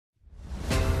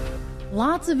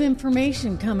Lots of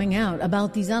information coming out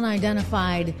about these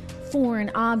unidentified foreign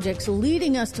objects,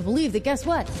 leading us to believe that, guess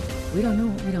what? We don't know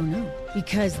what we don't know.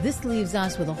 Because this leaves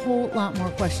us with a whole lot more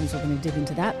questions. We're going to dig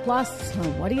into that. Plus,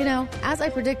 what do you know? As I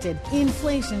predicted,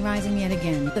 inflation rising yet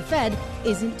again. The Fed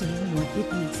isn't doing what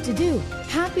it needs to do.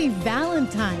 Happy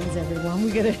Valentine's, everyone.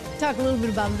 We're going to talk a little bit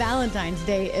about Valentine's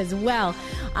Day as well.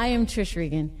 I am Trish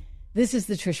Regan. This is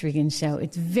the Trish Regan Show.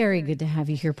 It's very good to have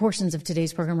you here. Portions of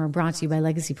today's program are brought to you by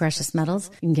Legacy Precious Metals.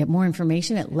 You can get more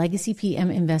information at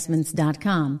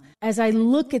legacypminvestments.com. As I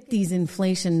look at these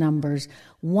inflation numbers,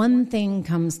 one thing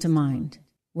comes to mind: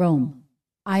 Rome.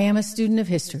 I am a student of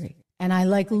history, and I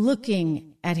like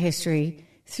looking at history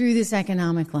through this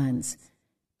economic lens.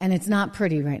 And it's not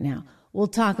pretty right now. We'll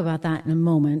talk about that in a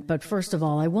moment. But first of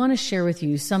all, I want to share with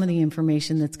you some of the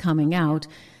information that's coming out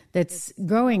that's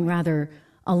growing rather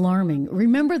alarming.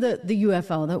 Remember the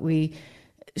UFO that we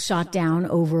shot down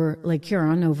over Lake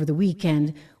Huron over the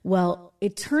weekend? Well,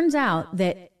 it turns out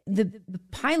that the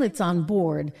pilots on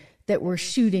board that were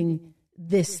shooting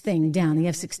this thing down, the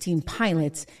F-16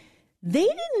 pilots, they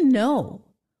didn't know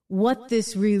what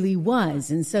this really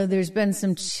was. And so there's been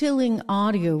some chilling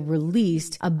audio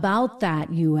released about that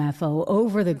UFO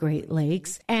over the Great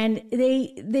Lakes. And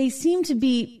they seem to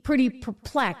be pretty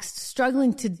perplexed,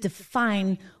 struggling to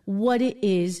define what it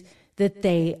is that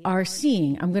they are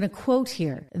seeing. I'm going to quote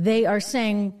here. They are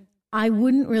saying, "I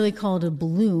wouldn't really call it a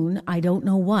balloon. I don't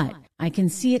know what. I can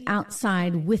see it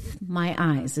outside with my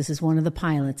eyes." This is one of the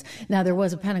pilots. Now, there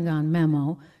was a Pentagon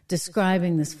memo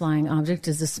describing this flying object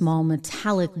as a small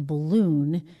metallic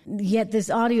balloon. Yet this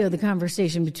audio, the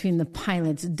conversation between the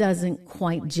pilots, doesn't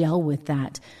quite gel with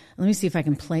that. Let me see if I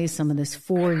can play some of this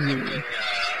for you.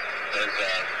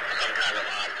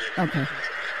 Okay.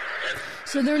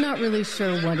 So they're not really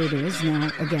sure what it is.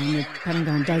 Now, again, the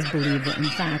Pentagon does believe that, in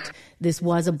fact, this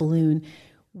was a balloon.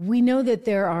 We know that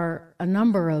there are a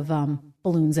number of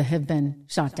balloons that have been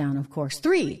shot down, of course.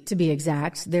 3, to be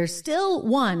exact. There's still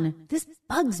one. This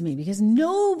bugs me because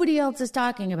nobody else is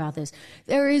talking about this.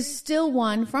 There is still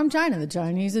one from China. The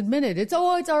Chinese admitted it's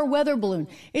our weather balloon.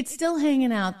 It's still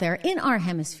hanging out there in our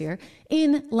hemisphere,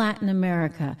 in Latin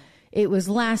America. It was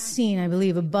last seen, I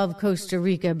believe, above Costa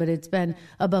Rica, but it's been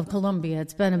above Colombia.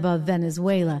 It's been above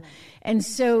Venezuela. And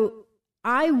so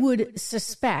I would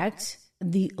suspect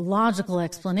the logical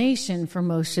explanation for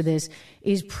most of this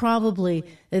is probably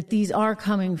that these are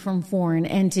coming from foreign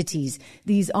entities.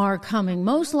 These are coming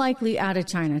most likely out of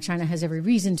China. China has every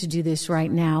reason to do this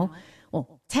right now.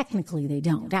 Well, technically they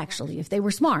don't, actually. If they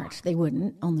were smart, they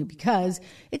wouldn't, only because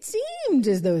it seemed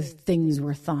as though things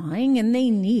were thawing and they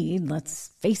need,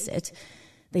 let's face it,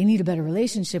 they need a better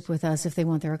relationship with us if they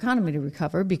want their economy to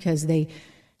recover, because they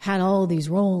had all these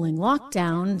rolling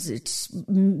lockdowns. It's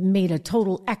made a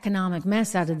total economic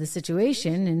mess out of the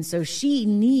situation. And so she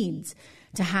needs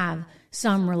to have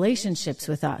some relationships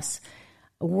with us.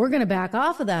 We're going to back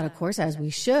off of that, of course, as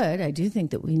we should. I do think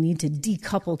that we need to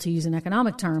decouple, to use an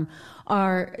economic term,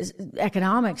 our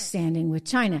economic standing with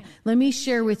China. Let me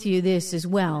share with you this as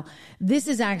well. This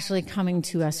is actually coming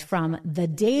to us from the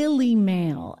Daily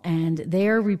Mail, and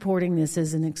they're reporting this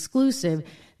as an exclusive.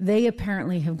 They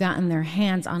apparently have gotten their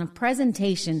hands on a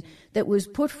presentation that was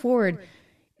put forward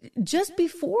just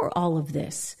before all of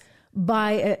this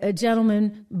by a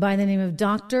gentleman by the name of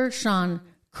Dr. Sean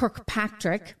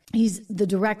Kirkpatrick. He's the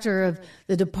director of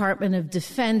the Department of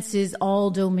Defense's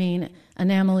All-Domain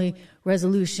Anomaly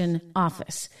Resolution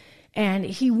Office. And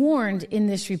he warned in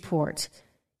this report,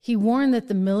 he warned that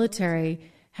the military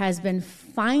has been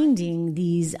finding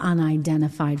these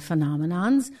unidentified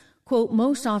phenomenons, quote,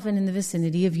 most often in the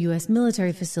vicinity of U.S.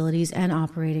 military facilities and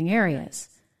operating areas.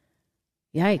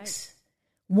 Yikes.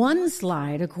 One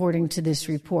slide, according to this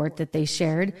report that they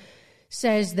shared,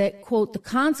 says that, quote, the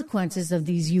consequences of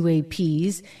these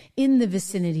UAPs in the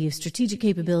vicinity of strategic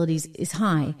capabilities is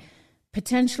high,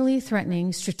 potentially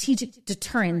threatening strategic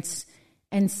deterrence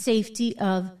and safety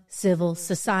of civil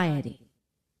society.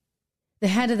 The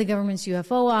head of the government's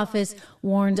UFO office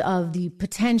warned of the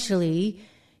potentially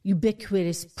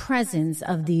ubiquitous presence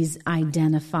of these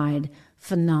identified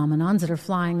phenomenons that are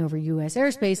flying over U.S.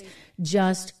 airspace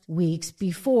just weeks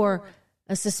before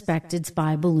a suspected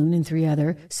spy balloon and 3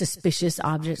 other suspicious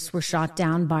objects were shot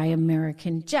down by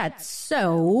American jets.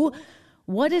 So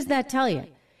what does that tell you?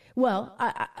 Well,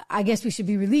 I guess we should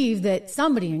be relieved that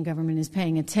somebody in government is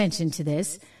paying attention to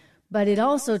this, but it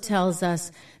also tells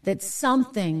us that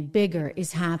something bigger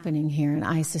is happening here, and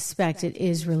I suspect it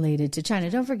is related to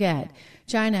China. Don't forget,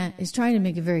 China is trying to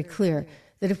make it very clear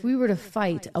that if we were to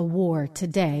fight a war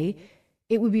today,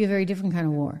 it would be a very different kind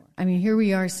of war. I mean, here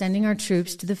we are sending our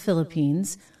troops to the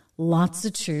Philippines, lots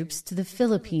of troops to the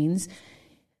Philippines,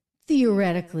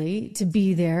 theoretically, to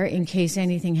be there in case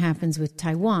anything happens with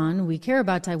Taiwan. We care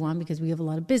about Taiwan because we have a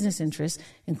lot of business interests,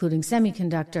 including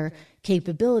semiconductor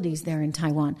capabilities there in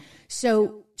Taiwan.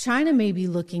 So China may be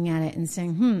looking at it and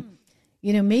saying,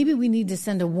 maybe we need to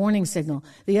send a warning signal.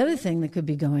 The other thing that could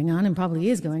be going on, and probably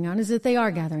is going on, is that they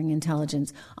are gathering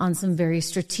intelligence on some very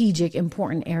strategic,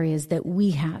 important areas that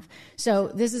we have. So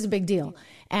this is a big deal.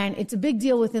 And it's a big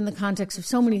deal within the context of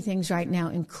so many things right now,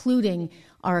 including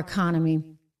our economy,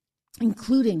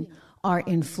 including our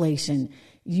inflation.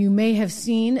 You may have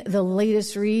seen the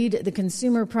latest read, the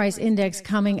Consumer Price Index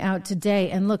coming out today.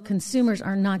 And look, consumers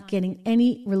are not getting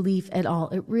any relief at all.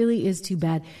 It really is too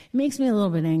bad. It makes me a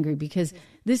little bit angry because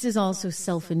this is also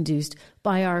self-induced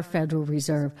by our Federal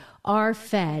Reserve. Our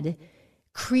Fed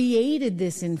created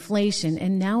this inflation,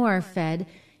 and now our Fed,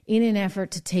 in an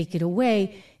effort to take it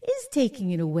away, is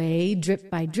taking it away drip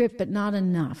by drip, but not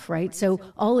enough, right? So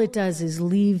all it does is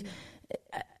leave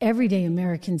everyday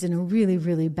Americans in a really,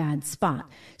 really bad spot.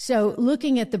 So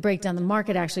looking at the breakdown, the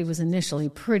market actually was initially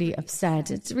pretty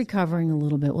upset. It's recovering a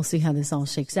little bit. We'll see how this all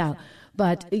shakes out.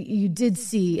 But you did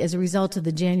see, as a result of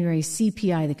the January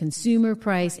CPI, the Consumer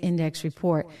Price Index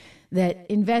report, that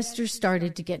investors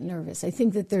started to get nervous. I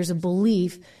think that there's a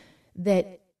belief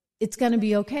that it's going to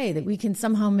be okay, that we can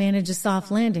somehow manage a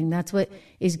soft landing. That's what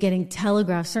is getting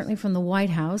telegraphed, certainly from the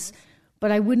White House.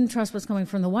 But I wouldn't trust what's coming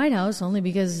from the White House, only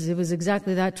because it was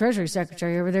exactly that Treasury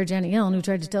Secretary over there, Janet Yellen, who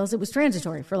tried to tell us it was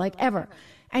transitory for like ever.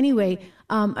 Anyway,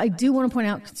 I do want to point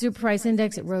out Consumer Price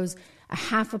Index, it rose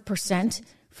 0.5%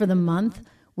 for the month,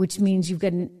 which means you've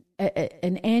got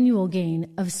an annual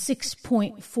gain of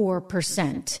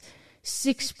 6.4%.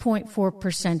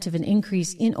 6.4% of an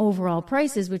increase in overall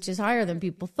prices, which is higher than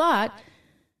people thought.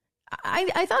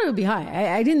 I thought it would be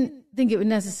high. I didn't think it would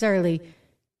necessarily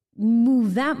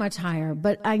move that much higher,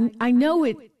 but I know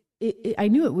I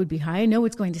knew it would be high. I know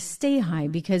it's going to stay high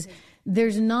because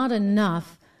there's not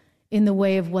enough in the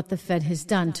way of what the Fed has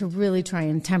done to really try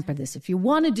and temper this. If you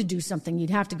wanted to do something, you'd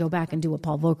have to go back and do what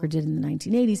Paul Volcker did in the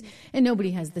 1980s, and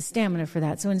nobody has the stamina for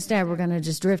that. So instead, we're going to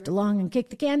just drift along and kick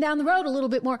the can down the road a little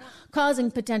bit more,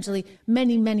 causing potentially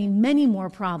many, many, many more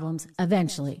problems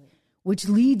eventually, which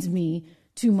leads me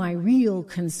to my real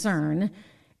concern.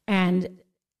 And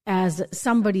as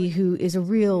somebody who is a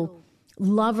real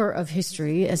lover of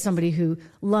history, as somebody who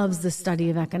loves the study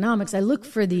of economics, I look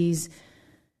for these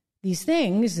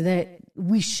things that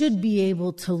we should be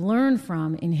able to learn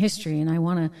from in history. And I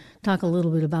want to talk a little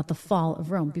bit about the fall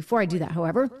of Rome. Before I do that,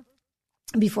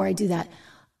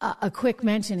 a quick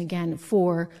mention again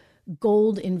for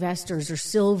gold investors or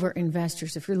silver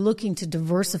investors. If you're looking to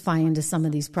diversify into some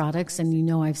of these products, and you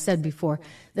know I've said before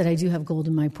that I do have gold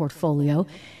in my portfolio,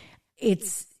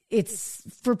 it's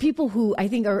for people who I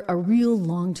think are real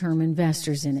long-term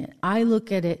investors in it. I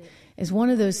look at it as one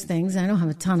of those things, and I don't have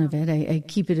a ton of it. I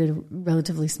keep it at a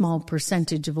relatively small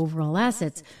percentage of overall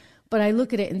assets. But I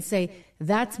look at it and say,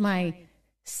 that's my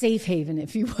safe haven,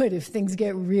 if you would, if things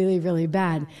get really, really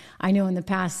bad. I know in the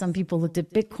past some people looked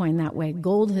at Bitcoin that way.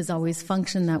 Gold has always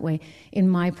functioned that way in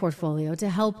my portfolio to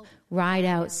help ride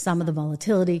out some of the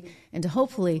volatility and to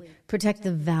hopefully protect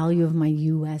the value of my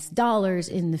U.S. dollars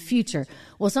in the future.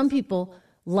 Well, some people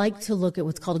like to look at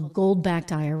what's called a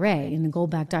gold-backed IRA, and the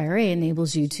gold-backed IRA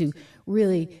enables you to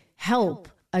really help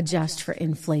adjust for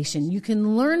inflation. You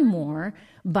can learn more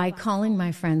by calling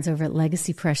my friends over at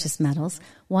Legacy Precious Metals,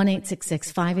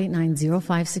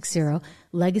 1-866-589-0560.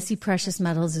 Legacy Precious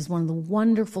Metals is one of the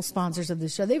wonderful sponsors of the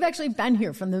show. They've actually been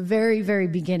here from the very, very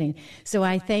beginning, so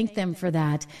I thank them for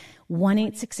that.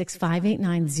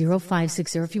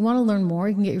 1-866-589-0560. If you want to learn more,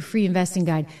 you can get your free investing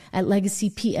guide at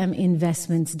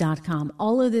legacypminvestments.com.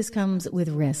 All of this comes with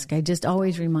risk. I just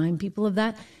always remind people of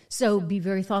that. So be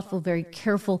very thoughtful, very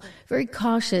careful, very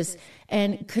cautious,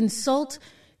 and consult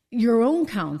your own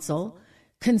counsel,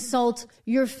 consult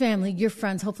your family, your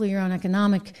friends, hopefully your own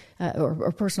economic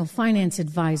or personal finance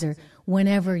advisor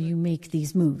whenever you make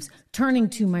these moves. Turning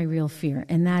to my real fear,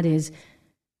 and that is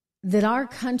that our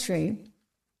country,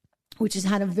 which has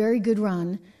had a very good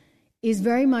run, is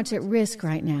very much at risk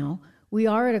right now. We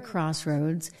are at a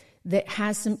crossroads that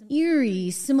has some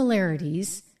eerie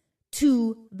similarities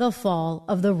to the fall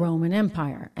of the Roman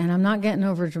Empire. And I'm not getting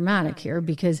over dramatic here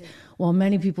because while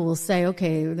many people will say,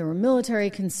 okay, there were military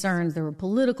concerns, there were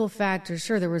political factors,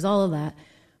 sure, there was all of that.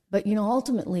 But,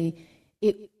 ultimately,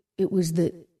 it was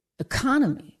the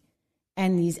economy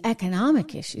and these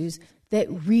economic issues that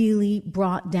really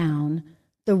brought down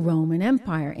the Roman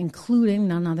Empire, including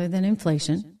none other than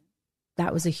inflation.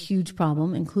 That was a huge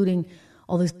problem, including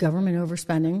all this government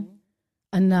overspending,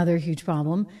 another huge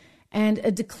problem. and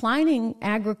a declining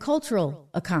agricultural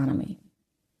economy.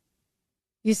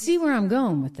 You see where I'm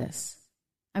going with this?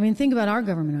 I mean, think about our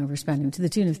government overspending to the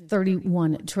tune of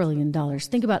 $31 trillion.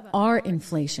 Think about our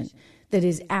inflation that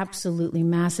is absolutely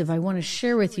massive. I want to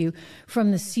share with you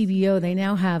from the CBO, they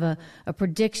now have a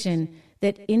prediction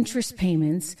that interest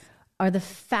payments are the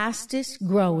fastest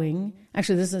growing.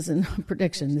 Actually, this isn't a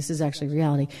prediction. This is actually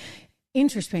reality.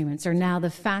 Interest payments are now the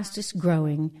fastest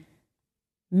growing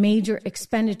major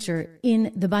expenditure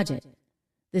in the budget.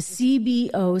 The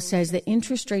CBO says that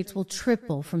interest rates will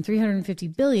triple from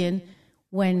 $350 billion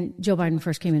when Joe Biden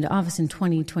first came into office in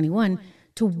 2021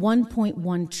 to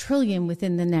 $1.1 trillion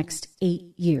within the next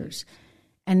 8 years.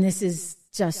 And this is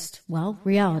just, well,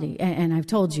 reality. And I've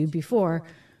told you before,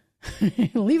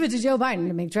 leave it to Joe Biden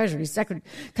to make Treasury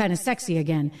kind of sexy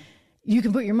again. You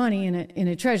can put your money in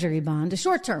a Treasury bond, a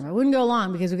short term. I wouldn't go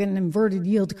long because we get an inverted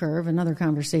yield curve, another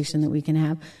conversation that we can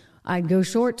have. I'd go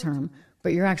short term,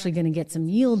 but you're actually going to get some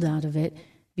yield out of it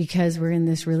because we're in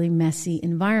this really messy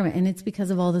environment. And it's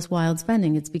because of all this wild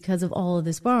spending. It's because of all of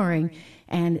this borrowing.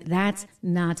 And that's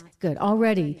not good.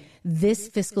 Already, this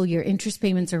fiscal year, interest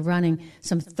payments are running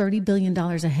some $30 billion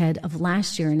ahead of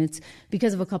last year. And it's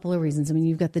because of a couple of reasons. I mean,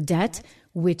 you've got the debt,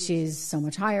 which is so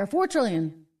much higher, $4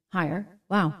 trillion higher.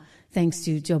 Wow. Thanks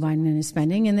to Joe Biden and his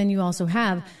spending. And then you also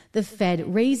have the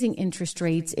Fed raising interest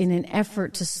rates in an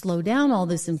effort to slow down all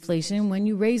this inflation. When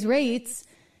you raise rates,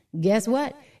 guess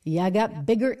what? You got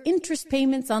bigger interest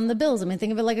payments on the bills. I mean,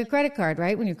 think of it like a credit card,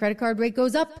 right? When your credit card rate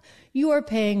goes up, you are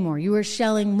paying more. You are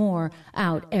shelling more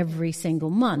out every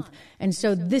single month. And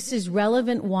so this is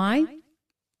relevant. Why?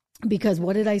 Because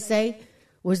what did I say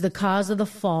was the cause of the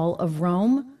fall of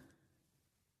Rome?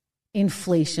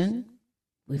 Inflation.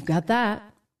 We've got that.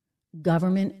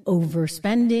 Government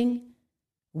overspending.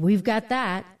 We've got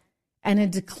that. And a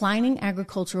declining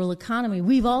agricultural economy.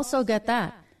 We've also got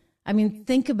that. I mean,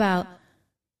 think about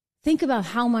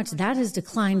how much that has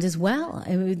declined as well.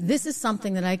 I mean, this is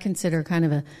something that I consider kind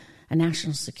of a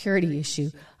national security issue.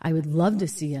 I would love to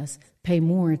see us pay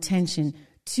more attention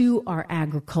to our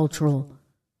agricultural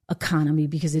economy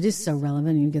because it is so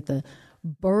relevant. You get the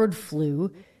bird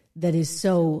flu that is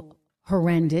so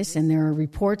horrendous, and there are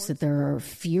reports that there are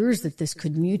fears that this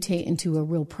could mutate into a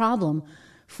real problem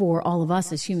for all of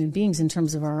us as human beings in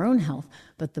terms of our own health.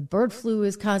 But the bird flu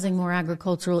is causing more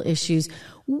agricultural issues.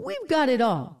 We've got it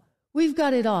all. We've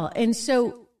got it all. And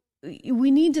so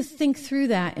we need to think through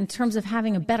that in terms of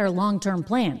having a better long-term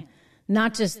plan,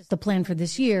 not just the plan for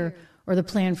this year or the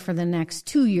plan for the next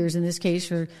 2 years, in this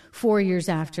case, or 4 years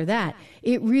after that.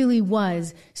 It really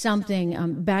was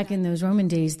something back in those Roman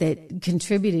days that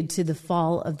contributed to the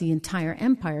fall of the entire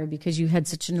empire because you had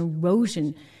such an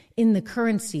erosion in the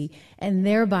currency and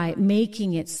thereby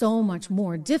making it so much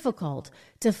more difficult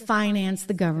to finance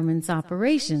the government's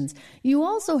operations. You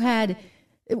also had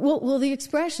the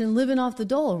expression living off the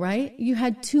dole, right? You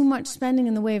had too much spending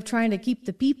in the way of trying to keep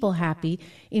the people happy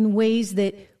in ways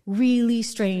that really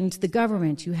strained the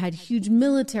government. You had huge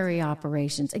military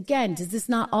operations. Again, does this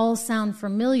not all sound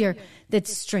familiar? That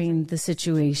strained the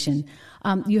situation.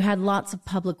 You had lots of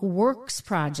public works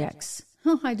projects.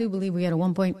 I do believe we had a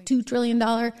 $1.2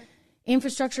 trillion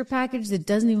infrastructure package that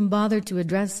doesn't even bother to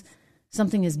address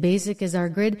something as basic as our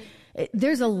grid.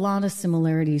 There's a lot of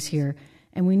similarities here,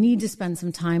 and we need to spend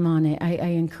some time on it. I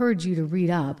encourage you to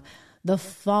read up the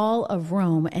fall of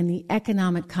Rome and the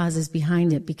economic causes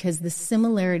behind it, because the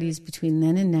similarities between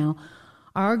then and now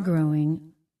are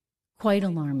growing quite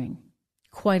alarming.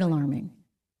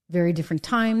 Very different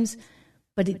times,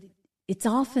 but it's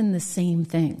often the same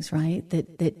things, right,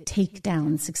 that take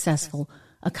down successful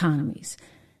economies.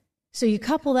 So you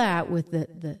couple that with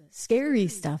the scary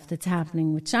stuff that's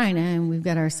happening with China, and we've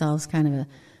got ourselves kind of a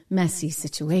messy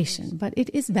situation. But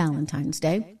it is Valentine's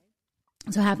Day.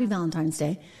 So happy Valentine's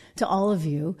Day to all of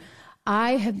you.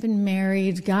 I have been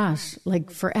married,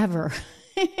 like forever.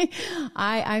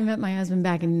 I met my husband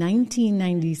back in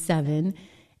 1997,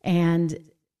 and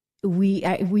we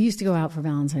used to go out for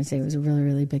Valentine's Day. It was a really,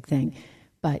 really big thing.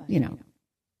 But,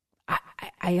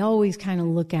 I always kind of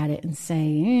look at it and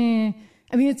say,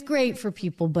 I mean, it's great for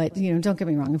people, but, don't get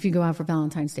me wrong. If you go out for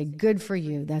Valentine's Day, good for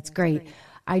you. That's great.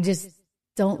 I just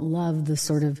don't love the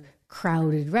sort of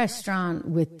crowded restaurant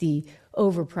with the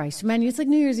overpriced menu. It's like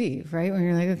New Year's Eve, right? When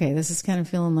you're like, okay, this is kind of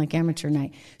feeling like amateur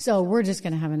night. So we're just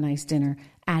going to have a nice dinner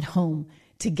at home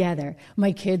together.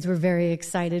 My kids were very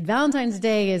excited. Valentine's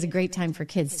Day is a great time for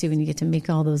kids too, when you get to make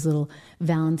all those little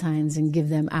Valentines and give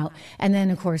them out. And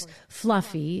then of course,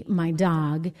 Fluffy, my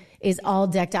dog, is all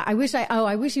decked out. I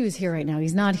wish he was here right now.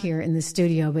 He's not here in the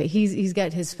studio, but he's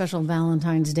got his special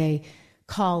Valentine's Day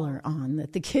collar on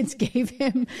that the kids gave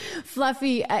him.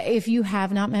 Fluffy, if you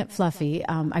have not met Fluffy,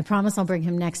 I promise I'll bring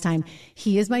him next time.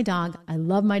 He is my dog. I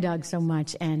love my dog so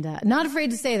much, and not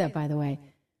afraid to say that, by the way.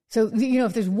 So,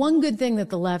 if there's one good thing that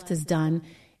the left has done,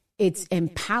 it's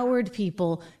empowered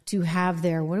people to have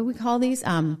their, what do we call these?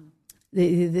 The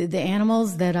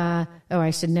animals that,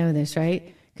 I should know this,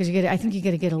 right? Because I think you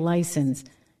got to get a license.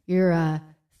 You're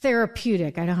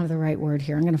therapeutic. I don't have the right word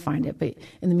here. I'm going to find it. But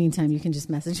in the meantime, you can just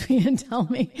message me and tell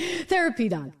me. Therapy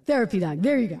dog. There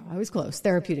you go. I was close.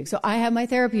 Therapeutic. So I have my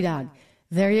therapy dog.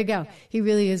 There you go. He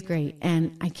really is great.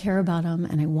 And I care about him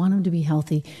and I want him to be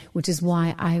healthy, which is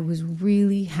why I was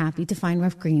really happy to find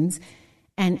Rough Greens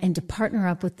and to partner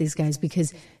up with these guys,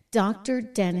 because Dr.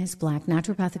 Dennis Black,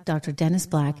 naturopathic Dr. Dennis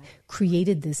Black,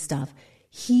 created this stuff.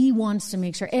 He wants to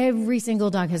make sure every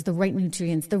single dog has the right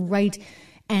nutrients, the right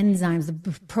enzymes, the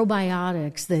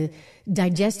probiotics, the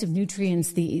digestive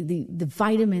nutrients, the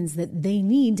vitamins that they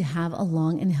need to have a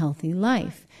long and healthy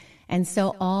life. And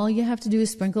so all you have to do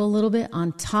is sprinkle a little bit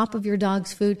on top of your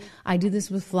dog's food. I do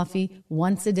this with Fluffy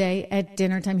once a day at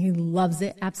dinner time. He loves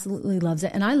it, absolutely loves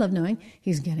it. And I love knowing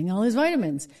he's getting all his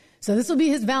vitamins. So this will be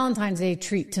his Valentine's Day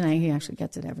treat tonight. He actually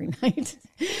gets it every night.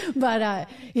 But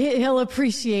he'll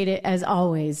appreciate it as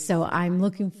always. So I'm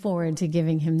looking forward to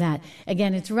giving him that.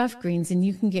 Again, it's Rough Greens, and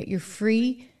you can get your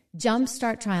free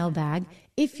Jumpstart trial bag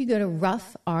if you go to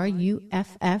Rough,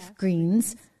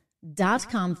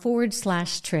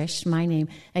 RUFFgreens.com/Trish, my name.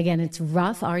 Again, it's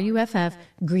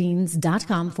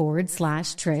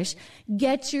RuffRuffGreens.com/Trish.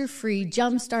 Get your free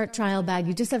Jumpstart trial bag.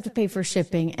 You just have to pay for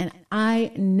shipping, and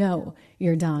I know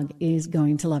your dog is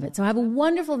going to love it. So have a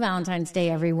wonderful Valentine's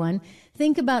Day, everyone.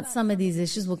 Think about some of these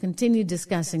issues. We'll continue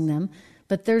discussing them,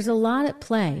 but there's a lot at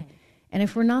play. And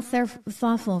if we're not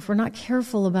thoughtful, if we're not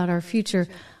careful about our future,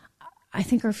 I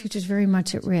think our future is very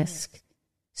much at risk.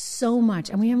 So much.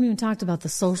 And we haven't even talked about the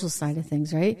social side of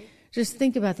things, right? Just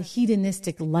think about the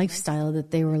hedonistic lifestyle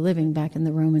that they were living back in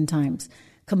the Roman times.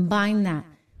 Combine that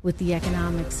with the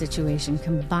economic situation.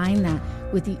 Combine that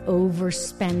with the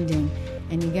overspending,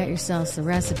 and you got yourselves a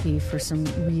recipe for some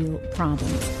real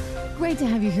problems. Great to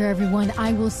have you here, everyone.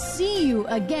 I will see you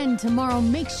again tomorrow.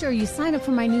 Make sure you sign up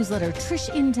for my newsletter,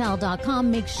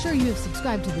 TrishIntel.com. Make sure you have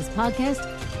subscribed to this podcast,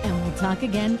 and we'll talk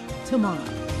again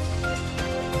tomorrow.